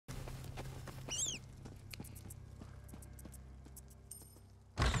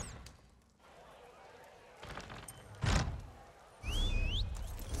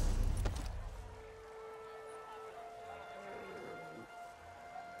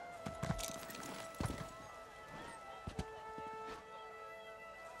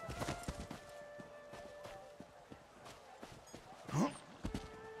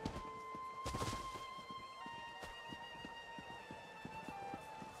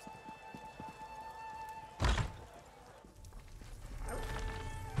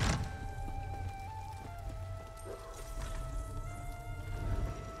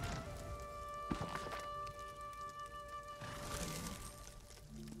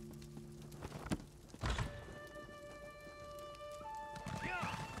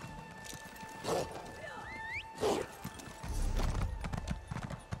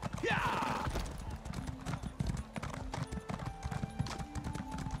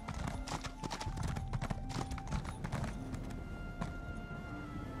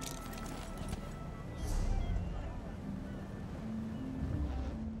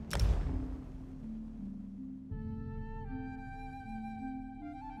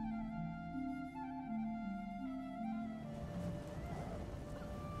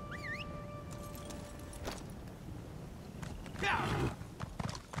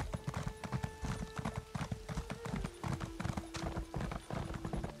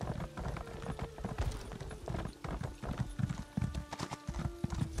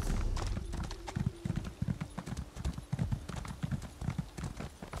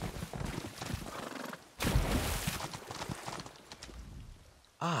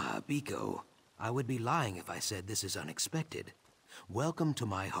Ah, Biko. I would be lying if I said this is unexpected. Welcome to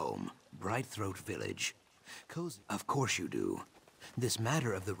my home, Brightthroat Village. Cozy. Of course you do. This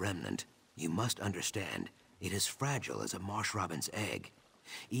matter of the remnant, you must understand, it is fragile as a marsh robin's egg.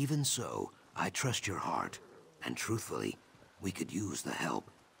 Even so, I trust your heart, and truthfully, we could use the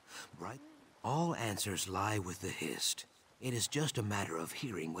help. Right? All answers lie with the Hist. It is just a matter of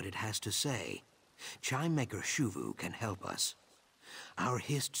hearing what it has to say. Chime Maker Shuvu can help us. Our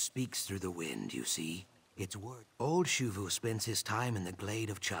Hist speaks through the wind, you see. Its word. Old Shuvu spends his time in the glade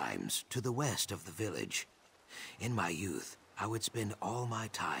of chimes, to the west of the village. In my youth, I would spend all my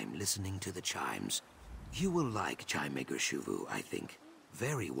time listening to the chimes. You will like Chime Maker Shuvu, I think.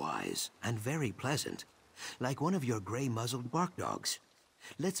 Very wise and very pleasant. Like one of your gray-muzzled bark dogs.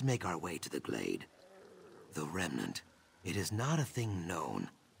 Let's make our way to the glade. The remnant. It is not a thing known,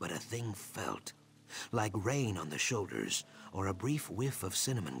 but a thing felt. Like rain on the shoulders, or a brief whiff of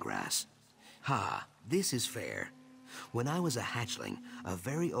cinnamon grass. Ha, this is fair. When I was a hatchling, a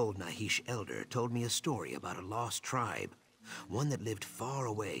very old Nahish elder told me a story about a lost tribe. One that lived far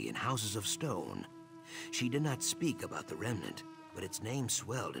away in houses of stone. She did not speak about the remnant, but its name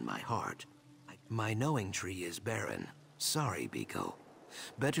swelled in my heart. My knowing tree is barren. Sorry, Biko.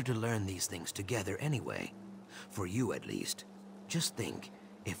 Better to learn these things together anyway. For you, at least. Just think,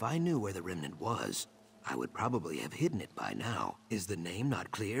 if I knew where the remnant was, I would probably have hidden it by now. Is the name not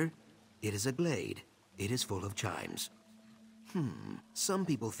clear? It is a glade. It is full of chimes. Some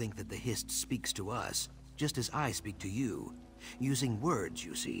people think that the Hist speaks to us, just as I speak to you. Using words,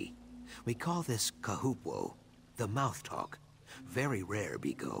 you see. We call this kahupwo, the mouth talk. Very rare,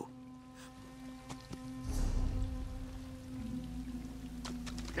 Biko.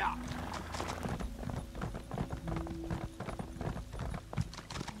 Yeah.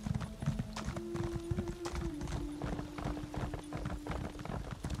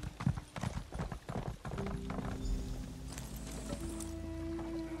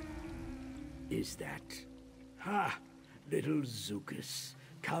 Is that? Ha! Little Zukas,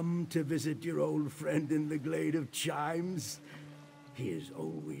 come to visit your old friend in the glade of chimes? He is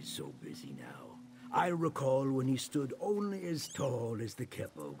always so busy now. I recall when he stood only as tall as the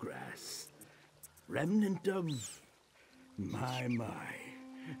kepo grass. Remnant of... My.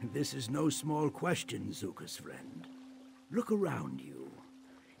 This is no small question, Zukas friend. Look around you.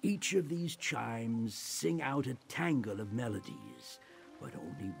 Each of these chimes sing out a tangle of melodies, but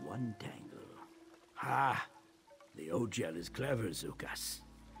only one tangle. Ha! The Ogel is clever, Zukas.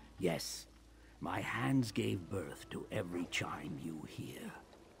 Yes, my hands gave birth to every chime you hear.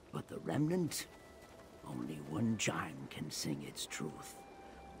 But the remnant? Only one chime can sing its truth.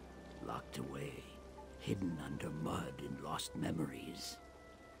 Locked away, hidden under mud in lost memories.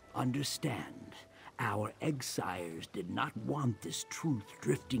 Understand, our exiles did not want this truth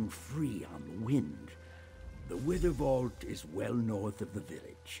drifting free on the wind. The Wither Vault is well north of the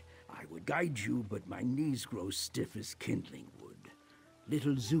village. I would guide you, but my knees grow stiff as kindling wood.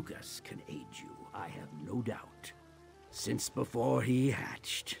 Little Zukas can aid you, I have no doubt. Since before he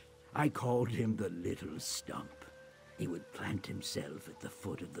hatched, I called him the Little Stump. He would plant himself at the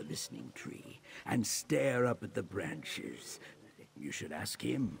foot of the listening tree and stare up at the branches. You should ask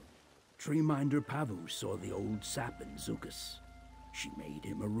him. Treeminder Pavu saw the old sap in Zukas. She made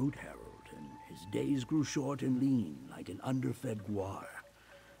him a root herald, and his days grew short and lean like an underfed guar.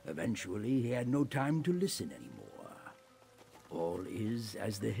 Eventually, he had no time to listen anymore. All is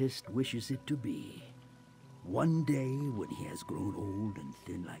as the Hist wishes it to be. One day, when he has grown old and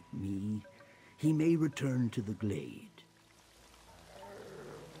thin like me, he may return to the glade.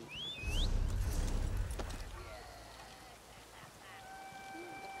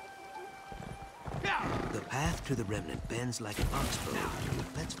 The path to the remnant bends like an oxbow.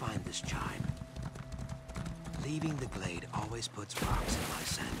 Let's find this chime. Leaving the glade always puts rocks in my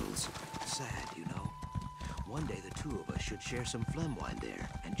sandals. Sad, you know. One day the two of us should share some phlegm wine there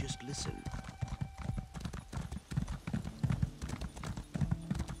and just listen.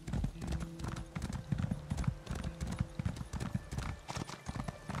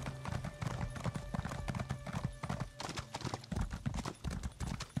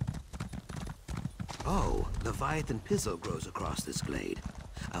 Oh, Leviathan Pizzle grows across this glade.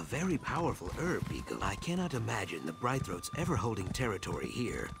 A very powerful herb, Biko. I cannot imagine the Brightthroats ever holding territory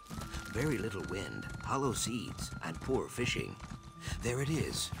here. Very little wind, hollow seeds, and poor fishing. There it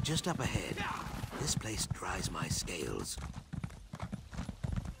is, just up ahead. This place dries my scales.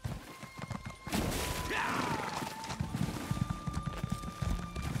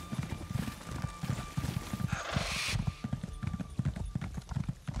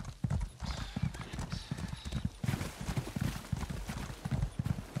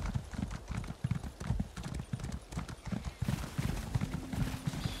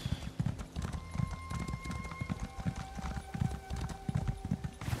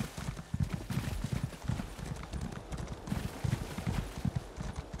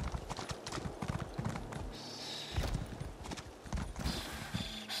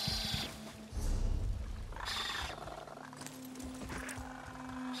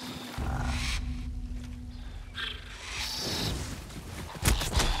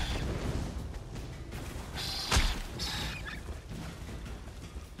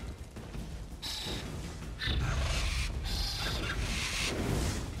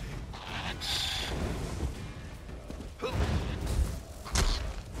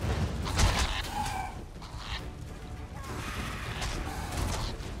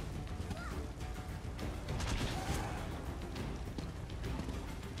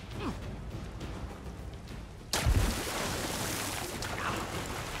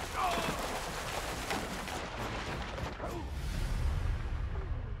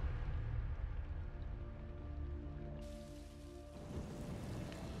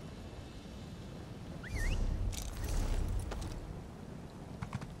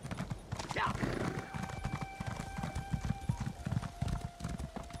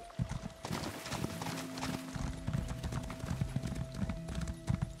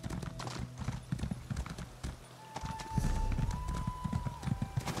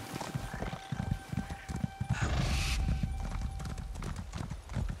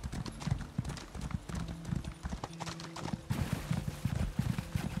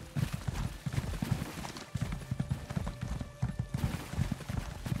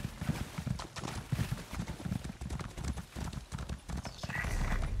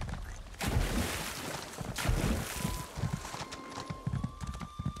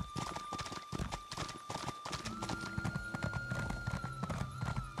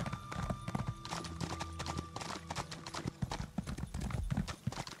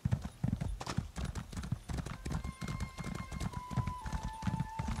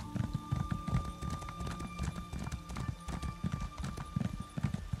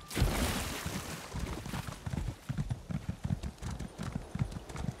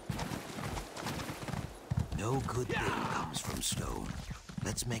 No good thing comes from stone.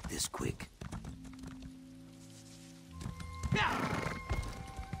 Let's make this quick.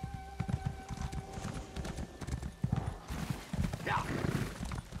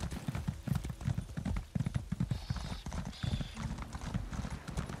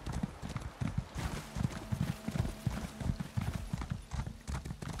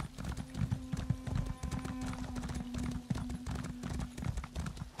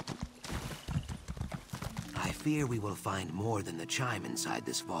 I fear we will find more than the chime inside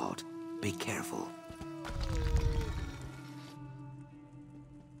this vault. Be careful.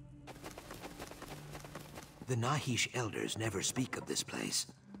 The Nahish elders never speak of this place,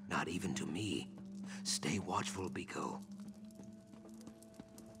 not even to me. Stay watchful, Biko.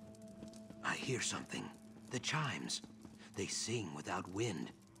 I hear something. The chimes. They sing without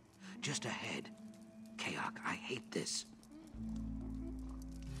wind. Just ahead. Kaok, I hate this.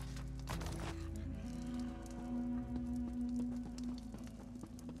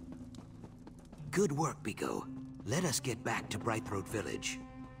 Good work, Biko. Let us get back to Brightthroat Village.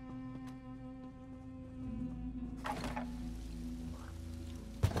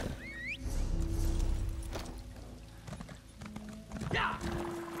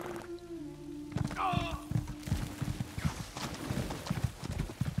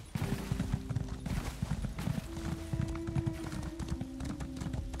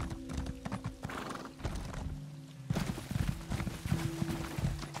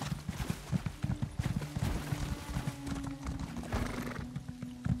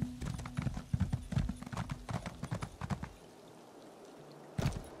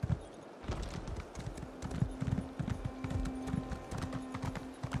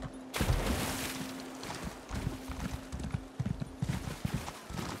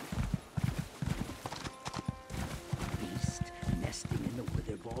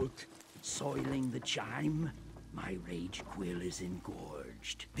 Soiling the chime, my rage quill is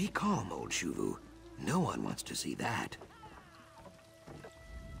engorged. Be calm, old Shuvu. No one wants to see that.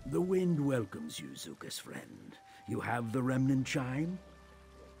 The wind welcomes you, Zuka's friend. You have the remnant chime?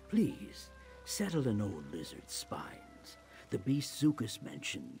 Please, settle an old lizard's spines. The beast Zukas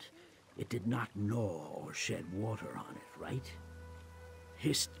mentioned, it did not gnaw or shed water on it, right?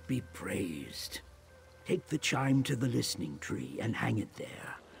 Hist be praised. Take the chime to the listening tree and hang it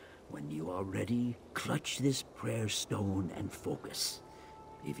there. When you are ready, clutch this prayer stone and focus.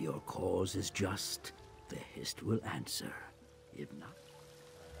 If your cause is just, the Hist will answer. If not...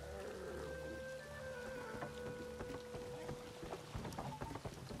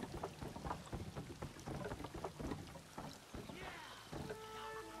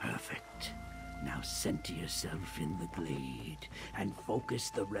 Perfect. Now center yourself in the glade and focus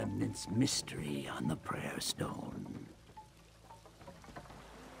the remnant's mystery on the prayer stone.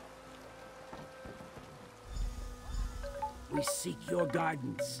 We seek your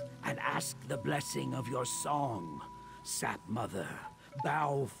guidance and ask the blessing of your song. Sap Mother,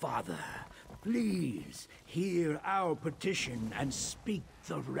 Bow Father, please hear our petition and speak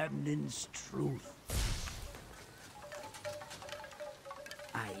the remnant's truth.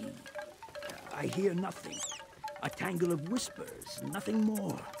 I hear nothing. A tangle of whispers, nothing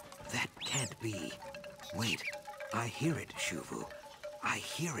more. That can't be. Wait, I hear it, Shuvu. I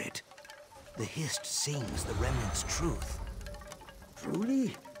hear it. The Hist sings the remnant's truth.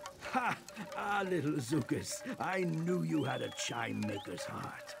 Truly? Ha! Ah, little Zukas, I knew you had a chime maker's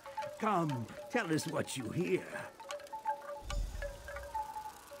heart. Come, tell us what you hear.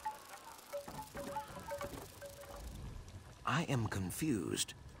 I am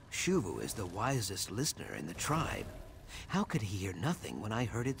confused. Shuvu is the wisest listener in the tribe. How could he hear nothing when I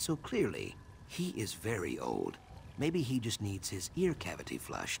heard it so clearly? He is very old. Maybe he just needs his ear cavity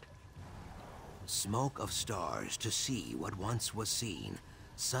flushed. Smoke of stars to see what once was seen.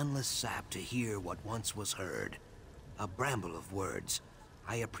 Sunless sap to hear what once was heard. A bramble of words.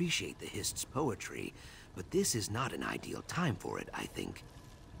 I appreciate the Hist's poetry, but this is not an ideal time for it, I think.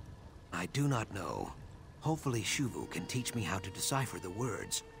 I do not know. Hopefully Shuvu can teach me how to decipher the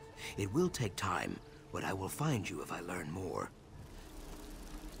words. It will take time, but I will find you if I learn more.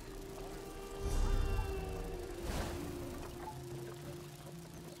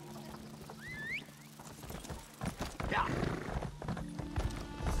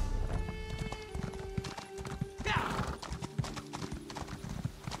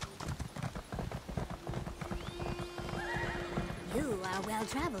 You are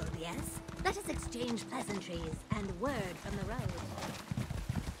well-traveled, yes? Let us exchange pleasantries and word from the road.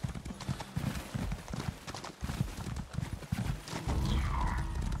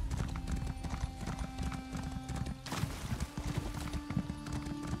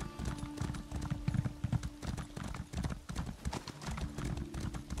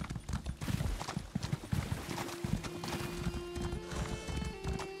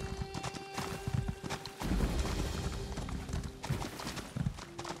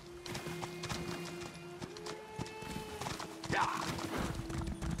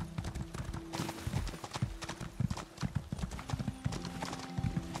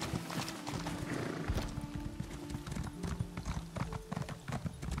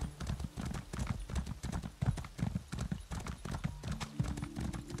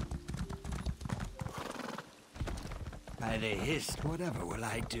 By the Hist, whatever will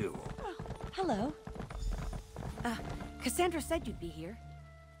I do? Oh, hello. Cassandra said you'd be here.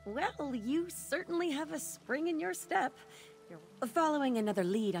 Well, you certainly have a spring in your step. You're following another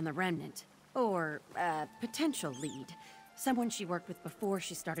lead on the Remnant. Or, potential lead. Someone she worked with before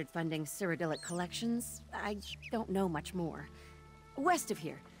she started funding Cyrodiilic collections. I don't know much more. West of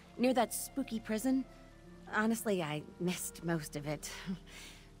here, near that spooky prison. Honestly, I missed most of it.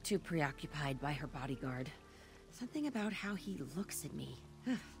 Too preoccupied by her bodyguard. Something about how he looks at me.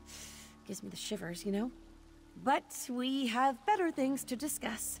 Gives me the shivers, you know? But we have better things to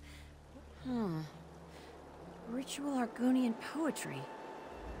discuss. Ritual Argonian poetry.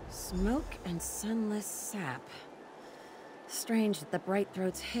 Smoke and sunless sap. Strange that the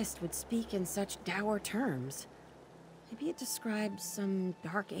Brightthroat's Hist would speak in such dour terms. Maybe it describes some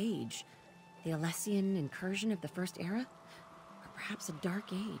dark age. The Alessian incursion of the First Era? Or perhaps a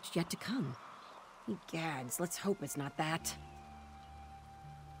dark age yet to come. Gads, let's hope it's not that.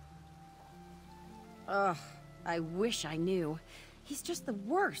 Ugh, I wish I knew. He's just the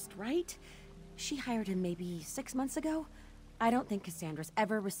worst, right? She hired him maybe 6 months ago? I don't think Cassandra's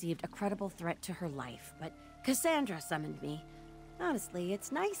ever received a credible threat to her life, but Cassandra summoned me. Honestly,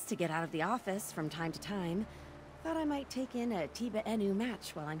 it's nice to get out of the office from time to time. Thought I might take in a Tiba Inu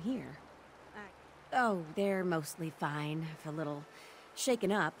match while I'm here. Oh, they're mostly fine, if a little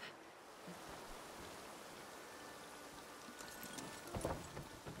shaken up.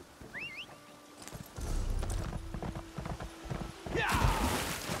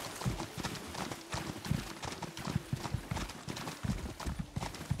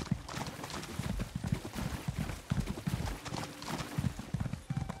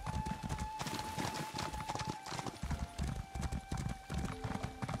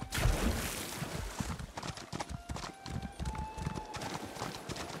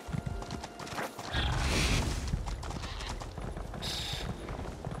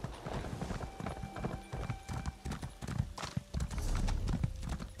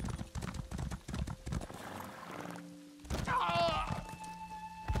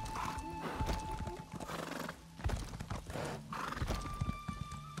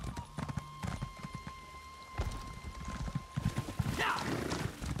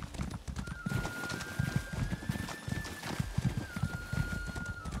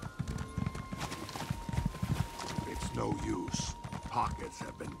 No use. Pockets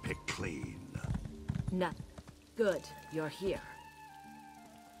have been picked clean. Nothing. Good, you're here.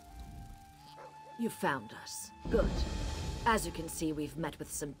 You found us. Good. As you can see, we've met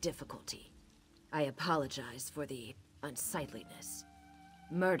with some difficulty. I apologize for the unsightliness.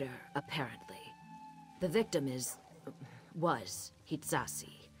 Murder, apparently. The victim was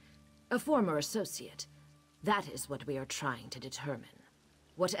Hitsasi, a former associate. That is what we are trying to determine.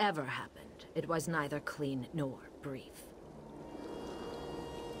 Whatever happened, it was neither clean nor brief.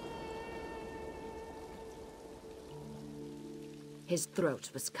 His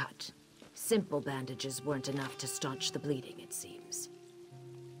throat was cut. Simple bandages weren't enough to staunch the bleeding, it seems.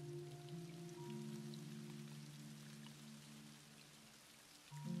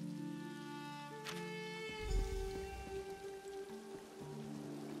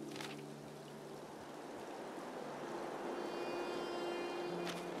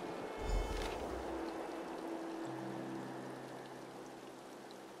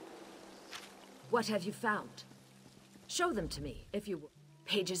 What have you found? Show them to me, if you will.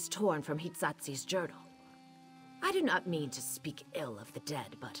 Pages torn from Hitsatsi's journal. I do not mean to speak ill of the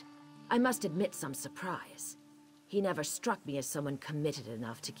dead, but I must admit some surprise. He never struck me as someone committed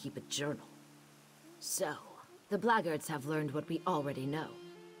enough to keep a journal. So, the blackguards have learned what we already know.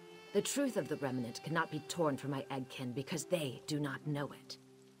 The truth of the remnant cannot be torn from my eggkin because they do not know it.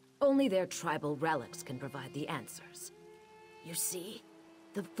 Only their tribal relics can provide the answers. You see,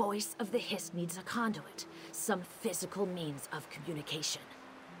 the voice of the Hist needs a conduit, some physical means of communication.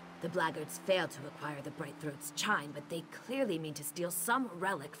 The blackguards failed to acquire the Brightthroat's chime, but they clearly mean to steal some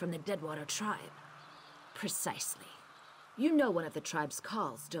relic from the Deadwater tribe. Precisely. You know one of the tribe's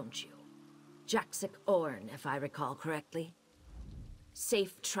calls, don't you? Jaksik Orn, if I recall correctly.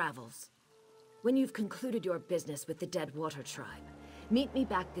 Safe travels. When you've concluded your business with the Deadwater tribe, meet me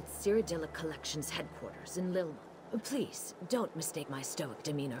back at Cyrodiilic Collection's headquarters in Lilma. Please, don't mistake my stoic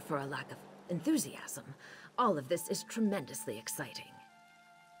demeanor for a lack of enthusiasm. All of this is tremendously exciting.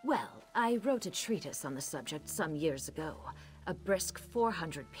 Well, I wrote a treatise on the subject some years ago, a brisk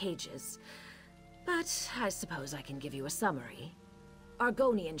 400 pages. But I suppose I can give you a summary.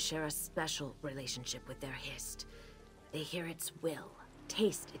 Argonians share a special relationship with their Hist. They hear its will,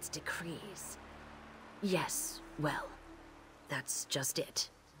 taste its decrees. Yes, well, that's just it.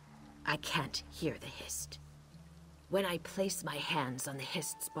 I can't hear the Hist. When I place my hands on the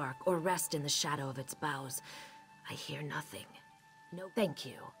Hist's bark or rest in the shadow of its boughs, I hear nothing. No, thank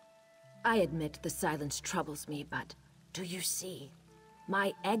you. I admit the silence troubles me, but do you see?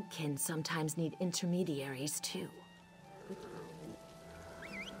 My eggkin sometimes need intermediaries, too.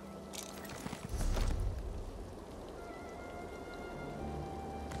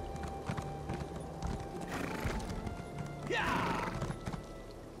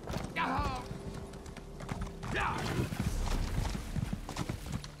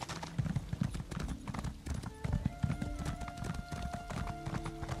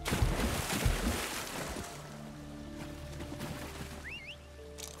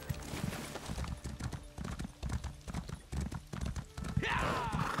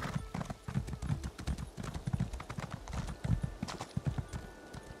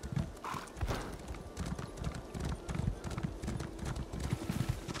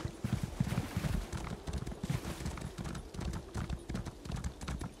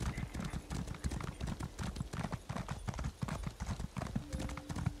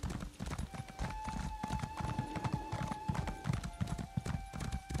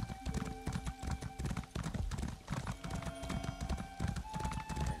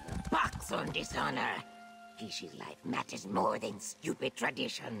 Box on dishonor. Kishi life matters more than stupid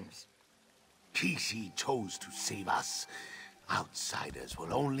traditions. Kishi chose to save us. Outsiders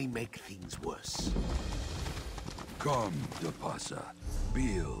will only make things worse. Come, Dapasa.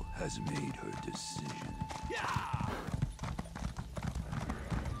 Beale has made her decision.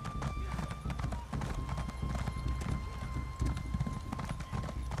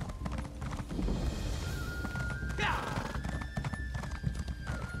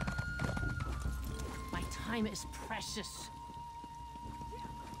 My time is precious.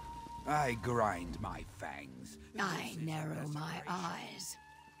 I grind my fangs. I narrow my eyes.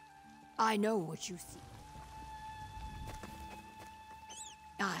 I know what you see.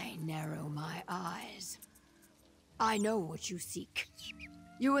 I narrow my eyes. I know what you seek.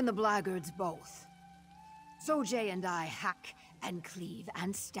 You and the blackguards both. Sojay and I hack and cleave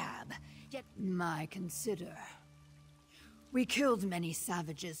and stab, yet my consider. We killed many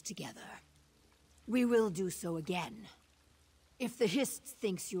savages together. We will do so again. If the Hist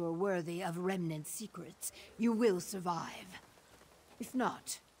thinks you are worthy of Remnant secrets, you will survive. If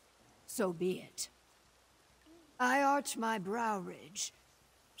not, so be it. I arch my brow ridge.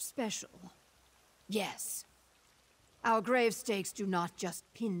 Special. Yes. Our grave stakes do not just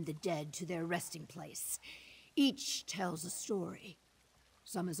pin the dead to their resting place. Each tells a story.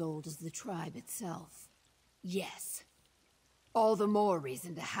 Some as old as the tribe itself. Yes. All the more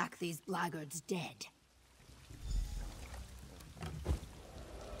reason to hack these blackguards dead.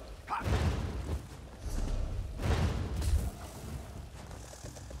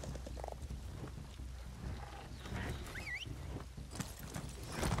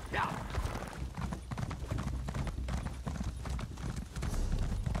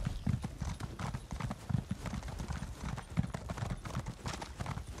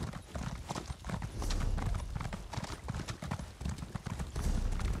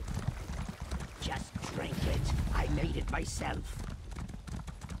 Just drink it. I made it myself.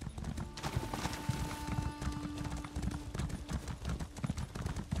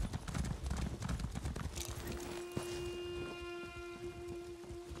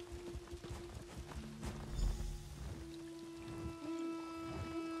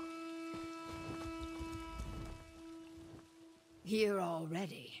 Here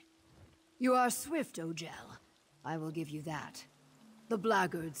already. You are swift, Ogel. I will give you that. The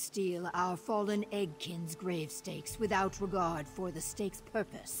blackguards steal our fallen eggkin's grave stakes without regard for the stake's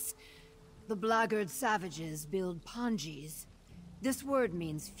purpose. The blackguard savages build ponjis. This word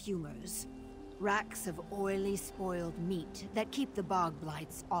means fumers. Racks of oily, spoiled meat that keep the bog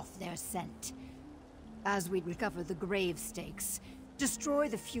blights off their scent. As we recover the grave stakes, destroy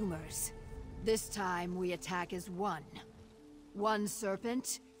the fumers. This time we attack as one. One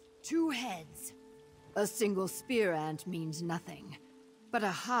serpent, two heads. A single spear ant means nothing, but a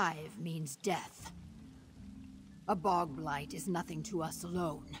hive means death. A bog blight is nothing to us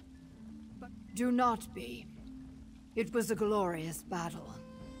alone. But do not be. It was a glorious battle.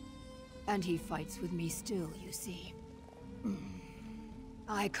 And he fights with me still, you see.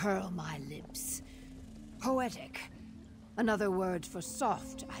 I curl my lips. Poetic. Another word for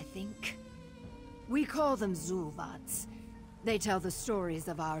soft, I think. We call them Zulvats. They tell the stories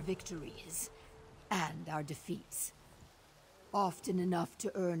of our victories. And our defeats. Often enough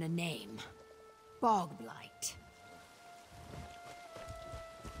to earn a name. Bogblight.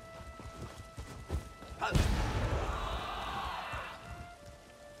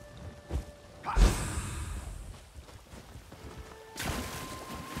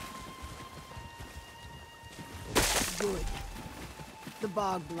 Good. The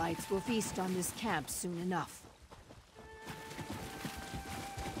Bogblights will feast on this camp soon enough.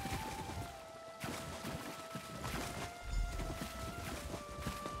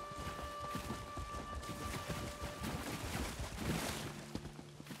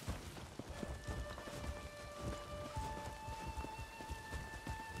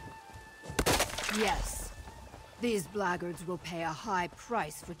 Yes. These blackguards will pay a high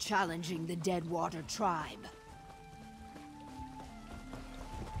price for challenging the Deadwater tribe.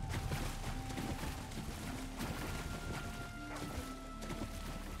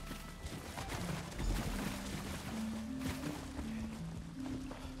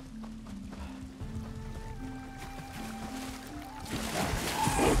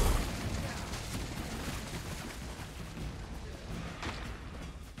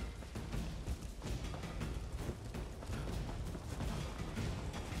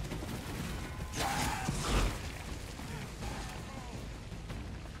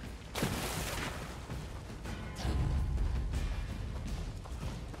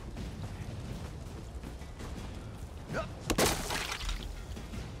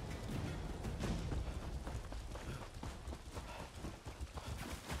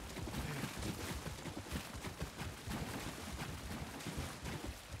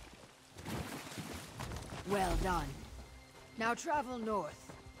 Well done. Now travel north.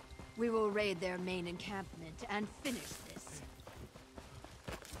 We will raid their main encampment and finish this.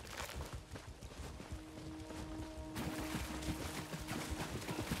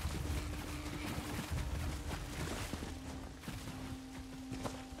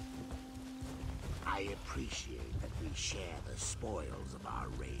 I appreciate that we share the spoils of our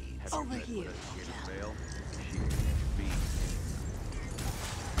raids. Over here.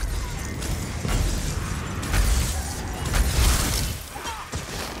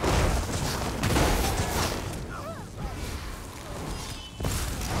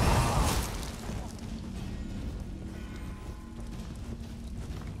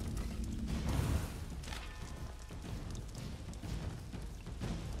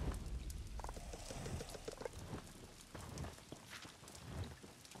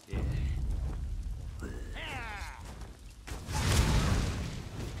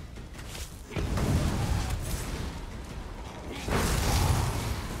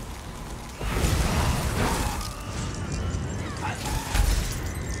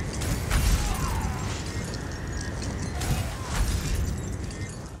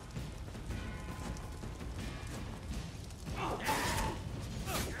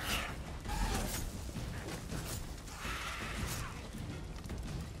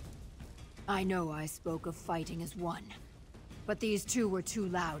 I know I spoke of fighting as one, but these two were too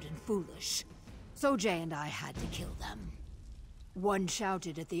loud and foolish. So Jay and I had to kill them. One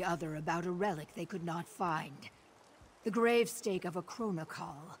shouted at the other about a relic they could not find. The gravestake of a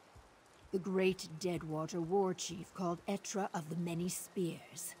Chronokal. The great Deadwater war chief called Etra of the Many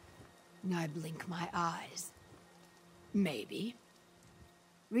Spears. I blink my eyes. Maybe.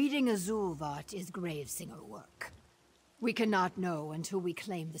 Reading a Zulvat is gravesinger work. We cannot know until we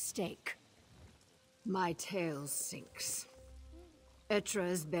claim the stake. My tail sinks. Etra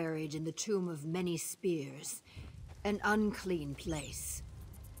is buried in the Tomb of Many Spears, an unclean place.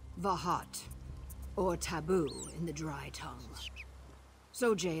 Vahat, or taboo in the dry tongue.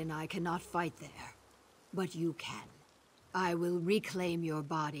 Sojay and I cannot fight there, but you can. I will reclaim your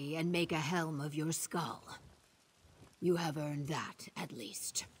body and make a helm of your skull. You have earned that, at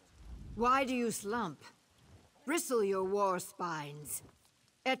least. Why do you slump? Bristle your war spines.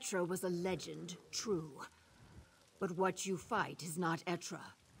 Etra was a legend, true. But what you fight is not Etra.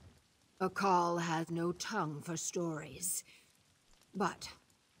 A call has no tongue for stories. But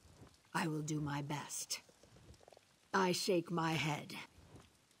I will do my best. I shake my head.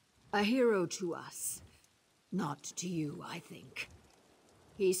 A hero to us. Not to you, I think.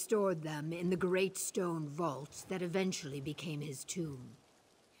 He stored them in the great stone vault that eventually became his tomb.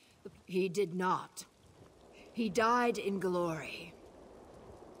 He did not. He died in glory.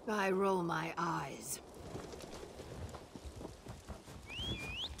 I roll my eyes.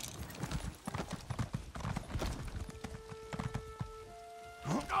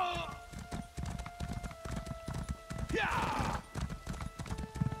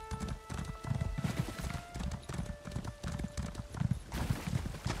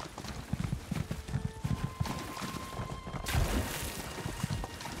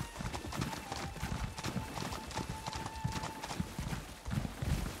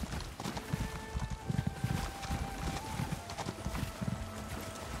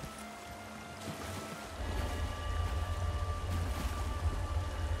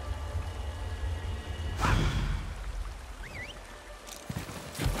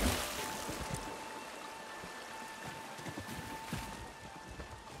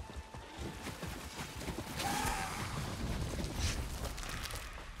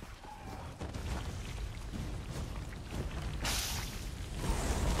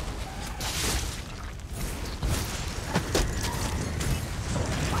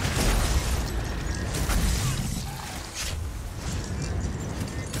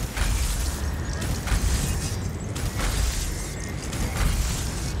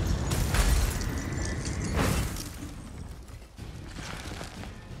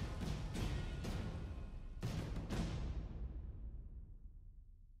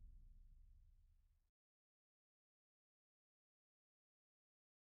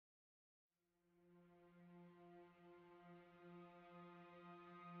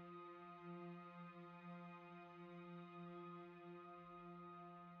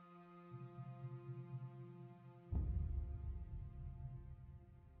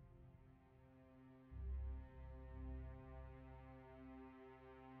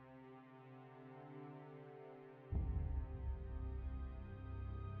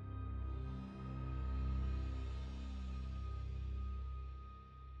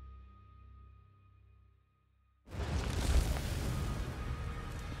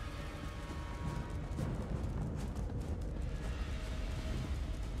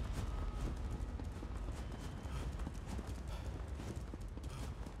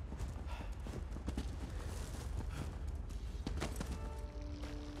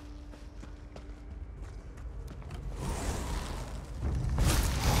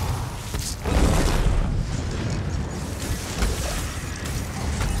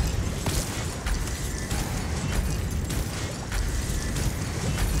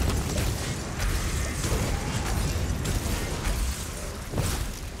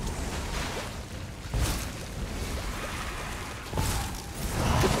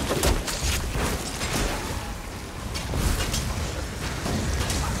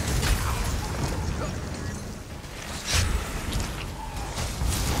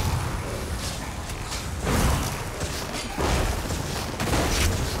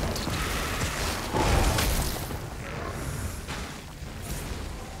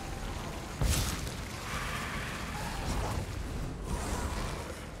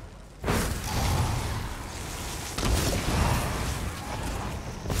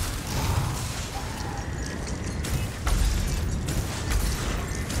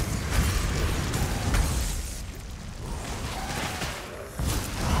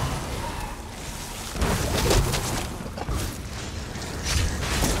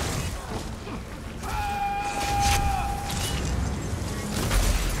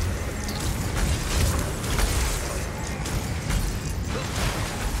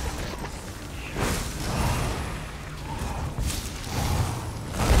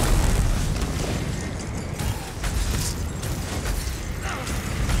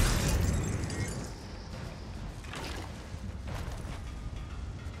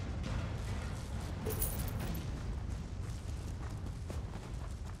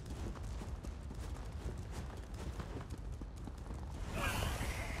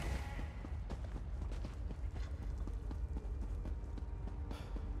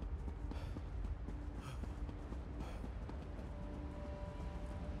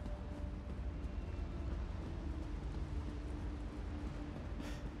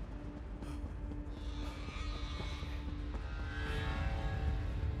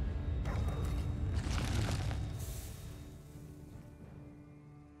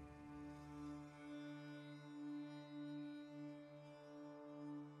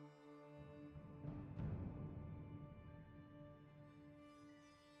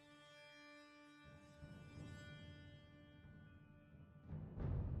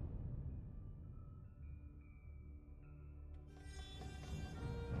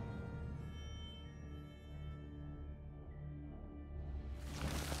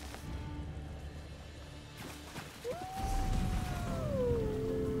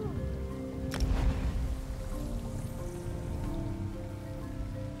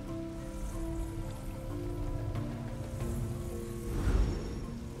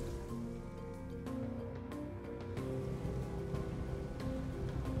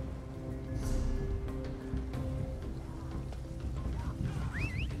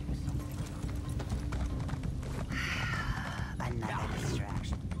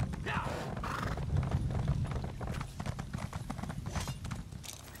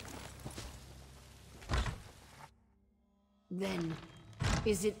 Then,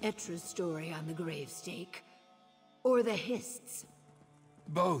 is it Etra's story on the gravestake? Or the Hist's?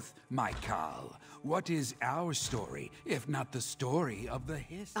 Both, my Khal. What is our story, if not the story of the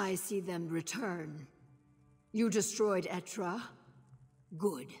Hist? I see them return. You destroyed Etra?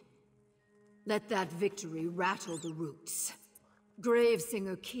 Good. Let that victory rattle the roots.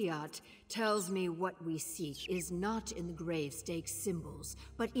 Gravesinger Kiat tells me what we seek is not in the gravestake symbols,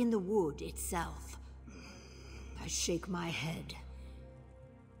 but in the wood itself. I shake my head.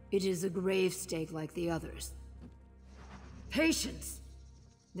 It is a gravestake like the others. Patience!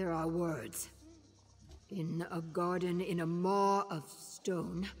 There are words. In a garden in a maw of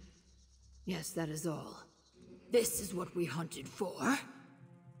stone. Yes, that is all. This is what we hunted for.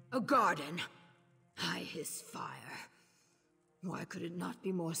 A garden. I hiss fire. Why could it not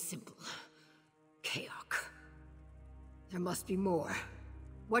be more simple? Kaok. There must be more.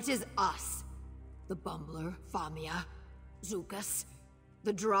 What is us? The Bumbler, Famia, Zukas,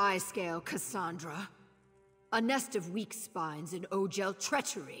 the Dry-Scale Cassandra. A nest of weak spines and Ogel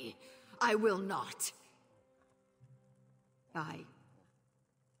treachery. I will not. I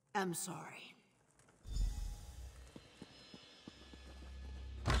am sorry.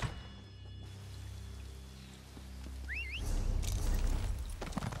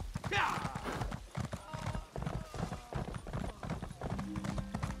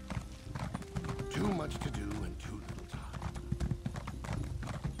 Too much to do and too little time.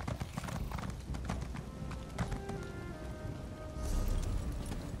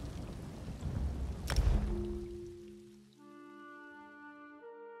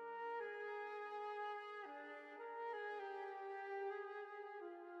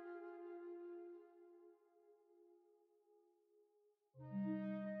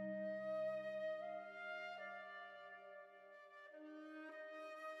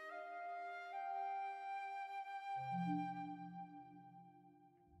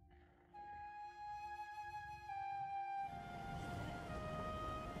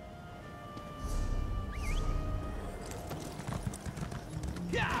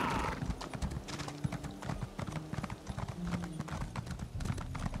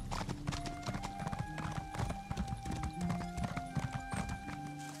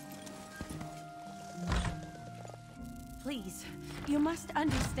 Please, you must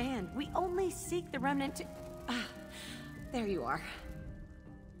understand, we only seek the remnant to... there you are.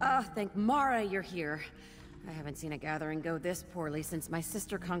 Thank Mara you're here. I haven't seen a gathering go this poorly since my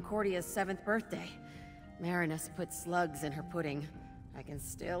sister Concordia's 7th birthday. Marinus put slugs in her pudding. I can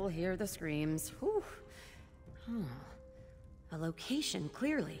still hear the screams. Whew. Huh. A location,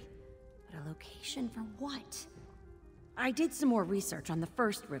 clearly. But a location for what? I did some more research on the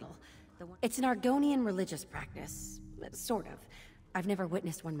first riddle. It's an Argonian religious practice. Sort of. I've never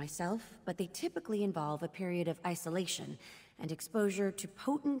witnessed one myself, but they typically involve a period of isolation and exposure to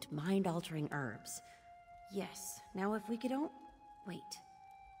potent, mind-altering herbs. Yes, now if we could wait.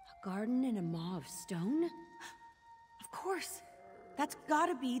 A garden in a maw of stone? Of course! That's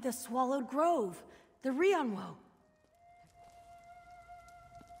gotta be the Swallowed Grove, the Rionwo.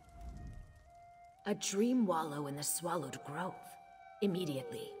 A dream wallow in the Swallowed Grove.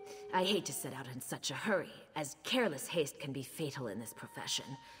 Immediately. I hate to set out in such a hurry, as careless haste can be fatal in this profession.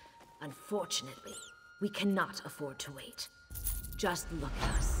 Unfortunately, we cannot afford to wait. Just look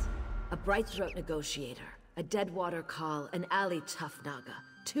at us. A Brightthroat negotiator, a Deadwater Call, an alley tough Naga,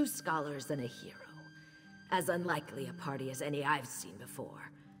 2 scholars and a hero. As unlikely a party as any I've seen before.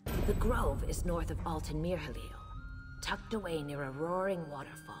 The Grove is north of Alton Mirhalil, tucked away near a roaring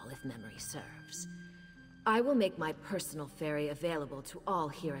waterfall if memory serves. I will make my personal ferry available to all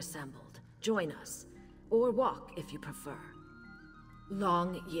here assembled. Join us, or walk if you prefer.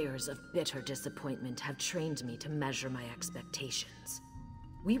 Long years of bitter disappointment have trained me to measure my expectations.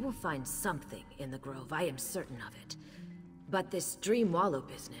 We will find something in the Grove, I am certain of it. But this Dream Wallow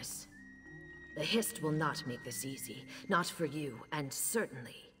business... The Hist will not make this easy. Not for you, and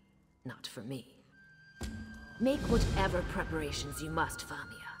certainly not for me. Make whatever preparations you must, Famia.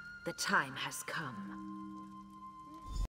 The time has come.